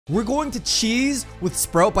We're going to cheese with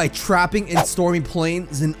Sprout by trapping in Stormy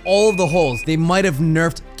Plains in all of the holes. They might have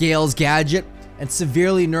nerfed Gale's gadget and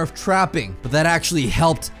severely nerfed trapping, but that actually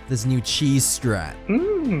helped this new cheese strat.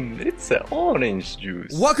 It's an orange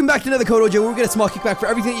juice. Welcome back to another Code Dojo. We're getting a small kickback for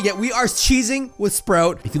everything you get. We are cheesing with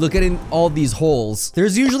Sprout. If you look at in all these holes,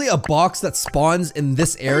 there's usually a box that spawns in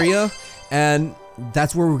this area, and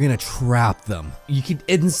that's where we're gonna trap them. You could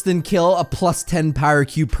instant kill a +10 power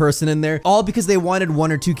cube person in there, all because they wanted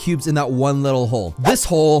 1 or 2 cubes in that one little hole. This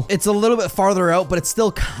hole, it's a little bit farther out, but it's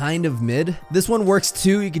still kind of mid. This one works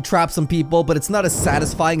too. You can trap some people, but it's not as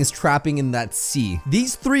satisfying as trapping in that sea.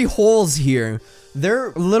 These 3 holes here,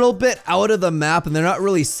 they're a little bit out of the map and they're not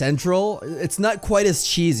really central. It's not quite as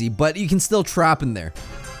cheesy, but you can still trap in there.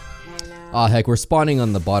 Aw, heck, we're spawning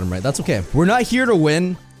on the bottom right. That's okay. We're not here to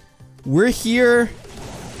win. We're here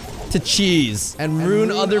to cheese and ruin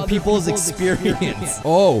other people's experience.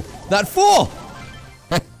 Oh, that fool!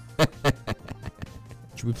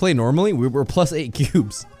 Should we play normally? We're +8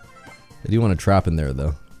 cubes. I do want to trap in there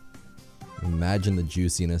though. Imagine the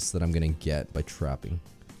juiciness that I'm gonna get by trapping.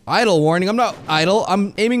 Idle warning, I'm not idle.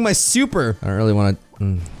 I'm aiming my super. I don't really want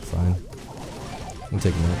to, fine. I'm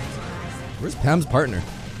taking that. Where's Pam's partner?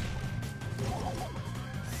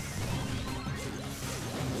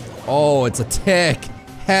 Oh, it's a tick.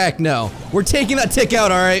 Heck no. We're taking that tick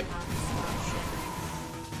out, alright?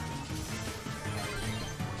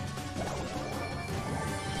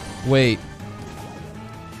 Wait.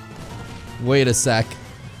 Wait a sec.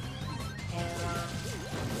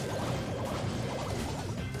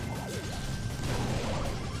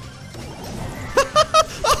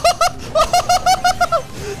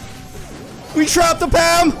 We trapped the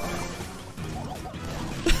Pam!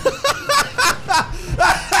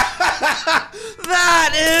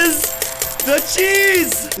 That is the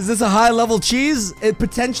cheese! Is this a high level cheese? It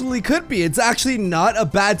potentially could be. It's actually not a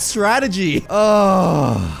bad strategy.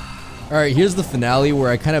 Oh. Alright, here's the finale where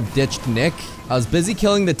I kind of ditched Nick. I was busy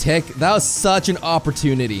killing the tick. That was such an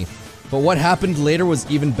opportunity. But what happened later was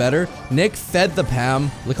even better. Nick fed the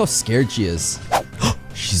Pam. Look how scared she is.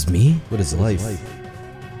 She's me? What is life?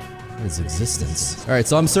 What is existence? Alright,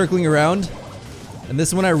 so I'm circling around. And this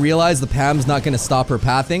is when I realized the Pam's not gonna stop her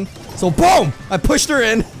pathing. So boom! I pushed her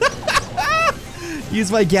in.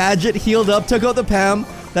 Used my gadget, healed up, took out the Pam.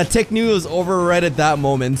 That tick knew it was over right at that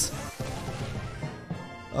moment.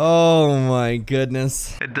 Oh my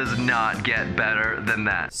goodness. It does not get better than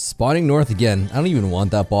that. Spawning north again. I don't even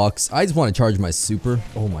want that box. I just want to charge my super.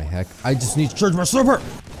 Oh my heck. I just need to charge my super!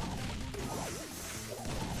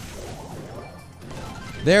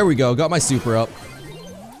 There we go. Got my super up.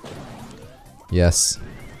 Yes.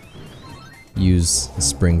 Use the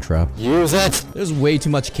spring trap. Use it! There's way too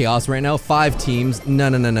much chaos right now. 5 teams. No,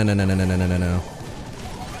 no, no, no, no, no, no, no, no, no, no.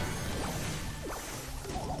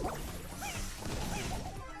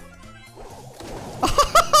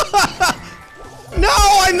 No,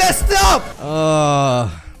 I messed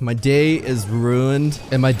up! My day is ruined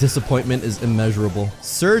and my disappointment is immeasurable.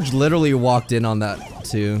 Surge literally walked in on that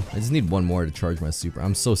too. I just need one more to charge my super.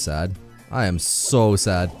 I'm so sad. I am so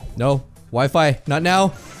sad. No. Wi-Fi, not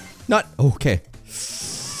now. Not okay.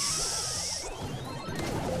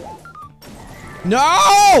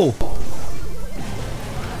 No!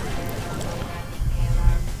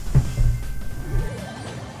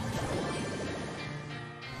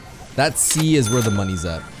 That C is where the money's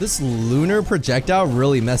at. This lunar projectile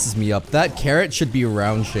really messes me up. That carrot should be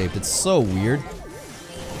round shaped. It's so weird.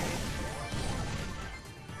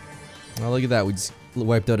 Oh, look at that. We just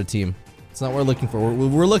wiped out a team. It's not what we're looking for.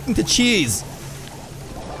 We're looking to cheese.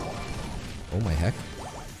 Oh my heck.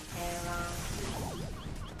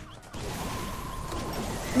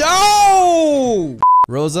 No!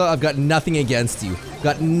 Rosa, I've got nothing against you.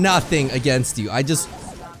 Got nothing against you. I just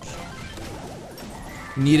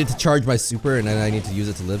needed to charge my super and then I need to use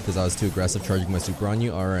it to live because I was too aggressive charging my super on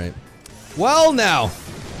you. Alright. Well now.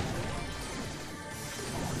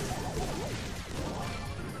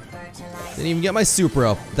 Didn't even get my super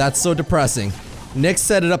up. That's so depressing. Nick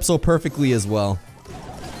set it up so perfectly as well.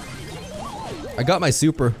 I got my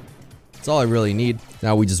super. That's all I really need.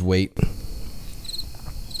 Now we just wait.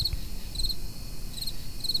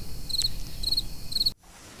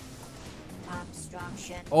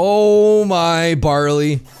 Oh my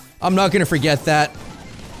barley. I'm not gonna forget that.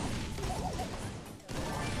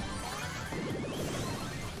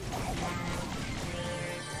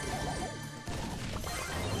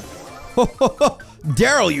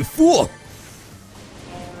 Daryl, you fool!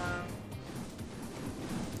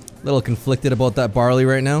 Little conflicted about that barley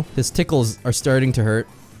right now. His tickles are starting to hurt.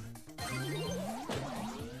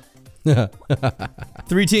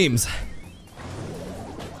 3 teams.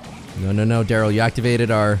 No, no, no, Daryl, you activated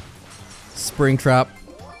our spring trap.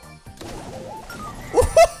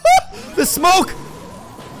 The smoke!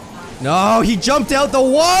 No, he jumped out the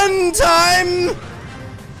one time!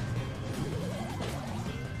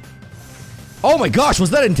 Oh my gosh, was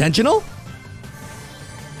that intentional?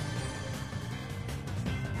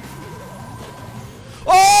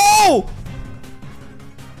 Oh!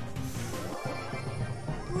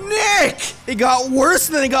 Nick! It got worse,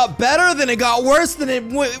 then it got better, then it got worse, then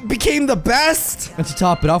it became the best. And to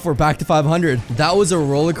top it off, we're back to 500. That was a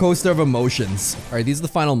roller coaster of emotions. All right, these are the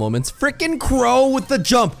final moments. Frickin' Crow with the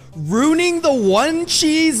jump, ruining the one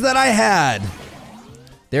cheese that I had.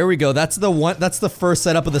 There we go. That's the one. That's the first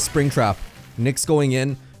setup of the spring trap. Nick's going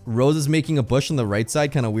in. Rose is making a bush on the right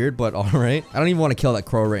side. Kind of weird, but all right. I don't even want to kill that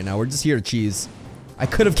crow right now. We're just here to cheese. I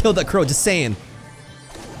could have killed that crow, just saying.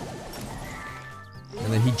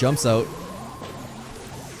 And then he jumps out.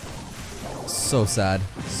 So sad.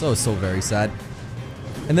 So very sad.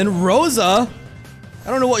 And then Rosa, I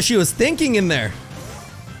don't know what she was thinking in there.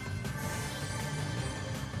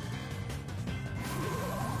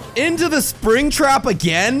 Into the spring trap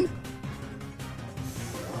again?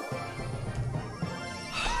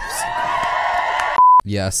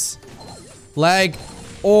 Yes. Lag.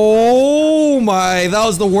 Oh my, that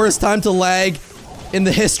was the worst time to lag in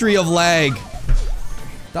the history of lag.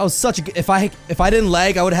 That was such a, if I didn't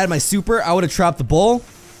lag, I would have had my super, I would have trapped the bull.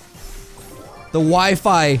 The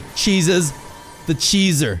Wi-Fi cheeses the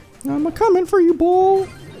cheeser. I'm a-coming for you, bull.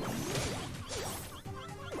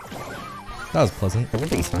 That was pleasant.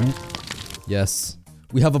 Everything's fine. Yes.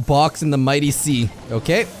 We have a box in the mighty sea.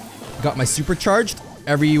 Okay. Got my super charged.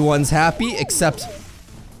 Everyone's happy except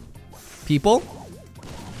people.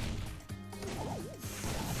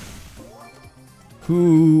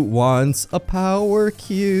 Who wants a power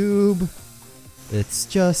cube? It's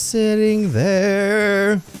just sitting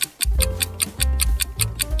there.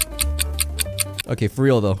 Okay, for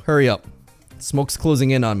real though. Hurry up. Smoke's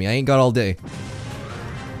closing in on me. I ain't got all day.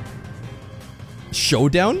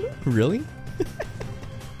 Showdown? Really?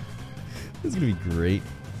 This is gonna be great.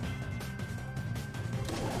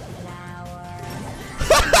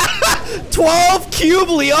 12 cube,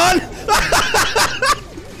 Leon!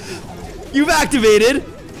 You've activated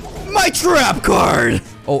my trap card!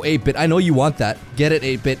 Oh, 8-bit, I know you want that. Get it,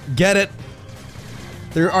 8-bit. Get it!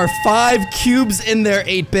 There are 5 cubes in there,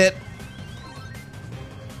 8-bit.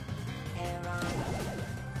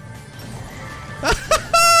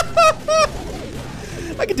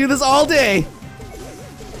 I could do this all day.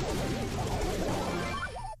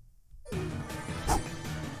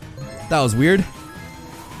 That was weird.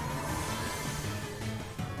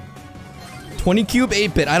 20 cube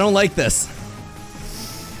 8-bit. I don't like this.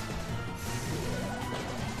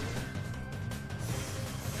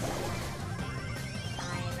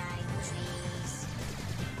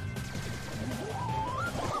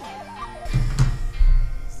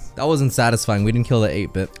 That wasn't satisfying. We didn't kill the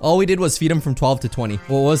 8-bit. All we did was feed him from 12 to 20.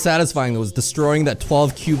 What was satisfying was destroying that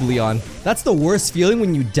 12 cube Leon. That's the worst feeling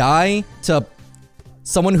when you die to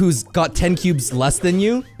someone who's got 10 cubes less than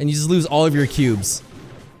you and you just lose all of your cubes.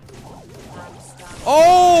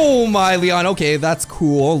 Oh my, Leon. Okay, that's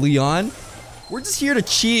cool, Leon. We're just here to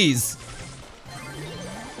cheese.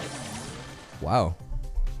 Wow.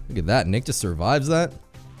 Look at that. Nick just survives that.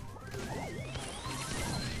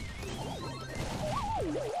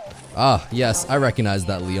 Ah, yes, I recognize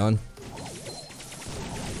that, Leon.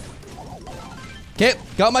 Okay,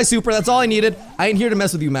 got my super, that's all I needed. I ain't here to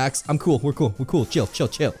mess with you, Max. I'm cool, we're cool, we're cool. Chill, chill,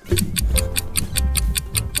 chill.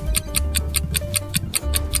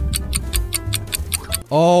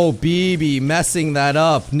 Oh, BB, messing that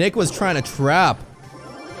up. Nick was trying to trap.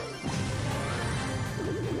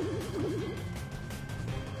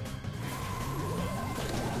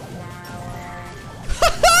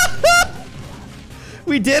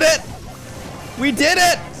 We did it! We did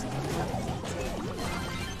it!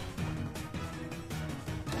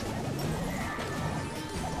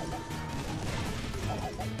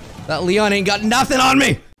 That Leon ain't got nothing on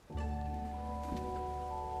me!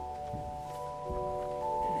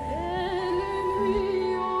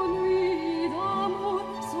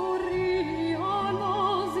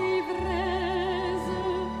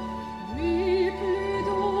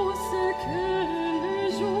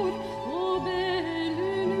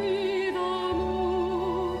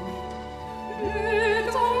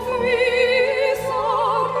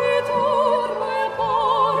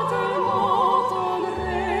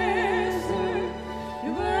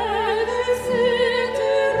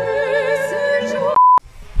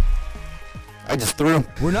 I just threw him.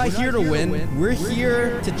 We're not here to win, we're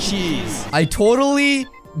here to cheese. I totally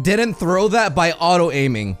didn't throw that by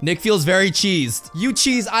auto-aiming. Nick feels very cheesed. You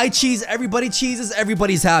cheese, I cheese, everybody cheeses,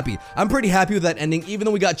 everybody's happy. I'm pretty happy with that ending, even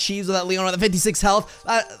though we got cheese with that Leon on the 56 health.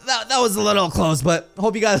 That was a little close, but I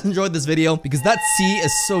hope you guys enjoyed this video because that C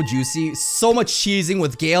is so juicy. So much cheesing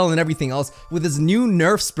with Gale and everything else. With this new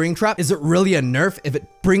nerf Springtrap, is it really a nerf if it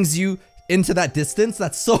brings you into that distance?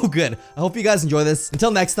 That's so good. I hope you guys enjoy this.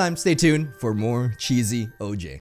 Until next time, stay tuned for more cheesy OJ.